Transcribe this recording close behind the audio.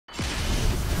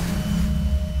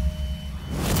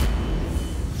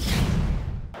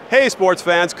Hey sports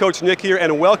fans, Coach Nick here,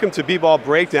 and welcome to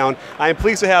BBallBreakdown. I am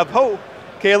pleased to have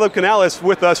Kaleb Canales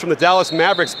with us from the Dallas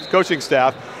Mavericks coaching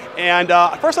staff. And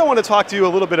first I want to talk to you a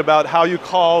little bit about how you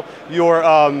call your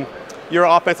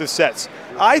offensive sets.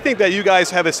 I think that you guys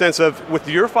have a sense of, with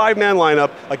your five-man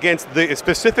lineup against the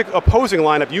specific opposing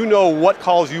lineup, you know what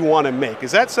calls you want to make.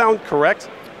 Does that sound correct?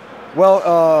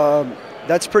 Well,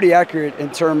 that's pretty accurate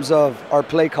in terms of our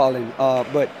play calling,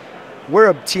 but we're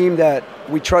a team that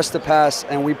we trust the pass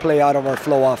and we play out of our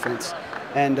flow offense.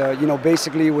 And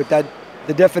basically with that,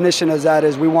 the definition of that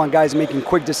is we want guys making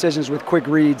quick decisions with quick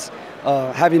reads,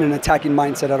 having an attacking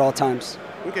mindset at all times.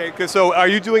 Okay, so are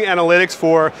you doing analytics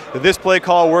for this play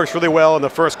call works really well in the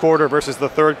first quarter versus the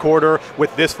third quarter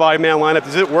with this five-man lineup?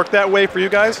 Does it work that way for you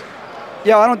guys?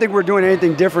 Yeah, I don't think we're doing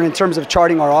anything different in terms of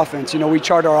charting our offense. We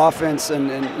chart our offense and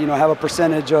have a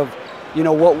percentage of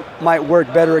what might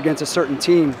work better against a certain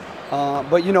team.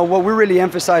 But what we really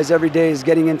emphasize every day is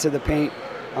getting into the paint.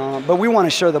 But we want to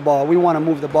share the ball. We want to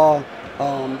move the ball.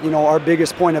 Our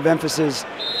biggest point of emphasis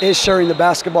is sharing the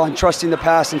basketball and trusting the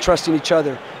pass and trusting each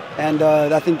other. And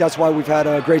I think that's why we've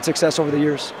had great success over the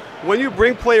years. When you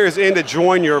bring players in to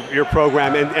join your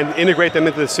program and integrate them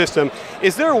into the system,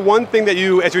 is there one thing that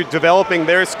you, as you're developing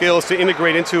their skills to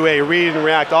integrate into a read and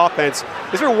react offense,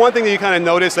 is there one thing that you kind of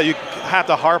notice that you have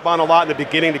to harp on a lot in the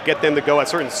beginning to get them to go at a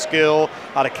certain skill,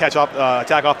 how to catch up,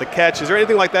 attack off the catch? Is there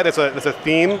anything like that that's a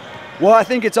theme? Well, I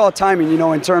think it's all timing,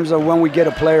 in terms of when we get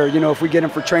a player. If we get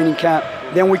him for training camp,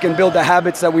 then we can build the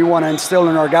habits that we want to instill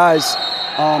in our guys.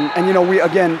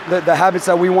 The habits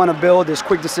that we want to build is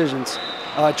quick decisions,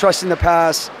 trusting the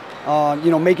pass,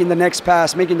 making the next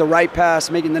pass, making the right pass,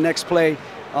 making the next play,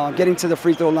 getting to the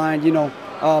free throw line,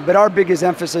 But our biggest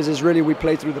emphasis is really we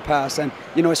play through the pass. And,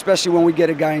 especially when we get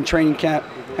a guy in training camp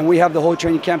and we have the whole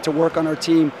training camp to work on our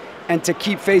team and to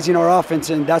keep phasing our offense,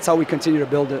 and that's how we continue to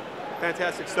build it.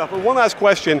 Fantastic stuff. Well, one last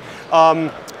question.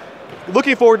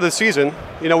 Looking forward to the season,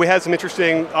 we had some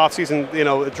interesting off-season,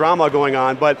 drama going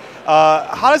on, but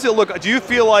how does it look? Do you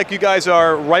feel like you guys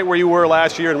are right where you were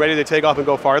last year and ready to take off and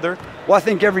go farther? Well, I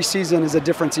think every season is a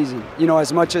different season.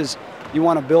 As much as you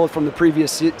want to build from the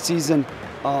previous season,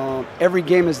 every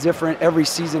game is different, every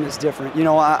season is different.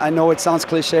 I know it sounds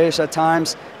cliche-ish at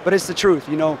times, but it's the truth.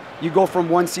 You go from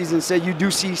one season, say you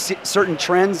do see certain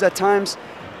trends at times,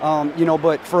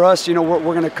 but for us, we're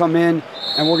going to come in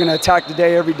and we're going to attack the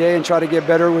day every day and try to get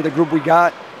better with the group we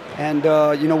got. And,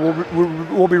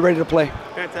 we'll be ready to play.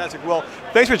 Fantastic. Well,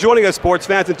 thanks for joining us, sports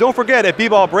fans. And don't forget, at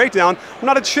BBallBreakdown, we're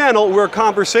not a channel, we're a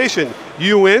conversation.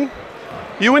 You win?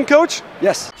 You win, Coach?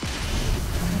 Yes.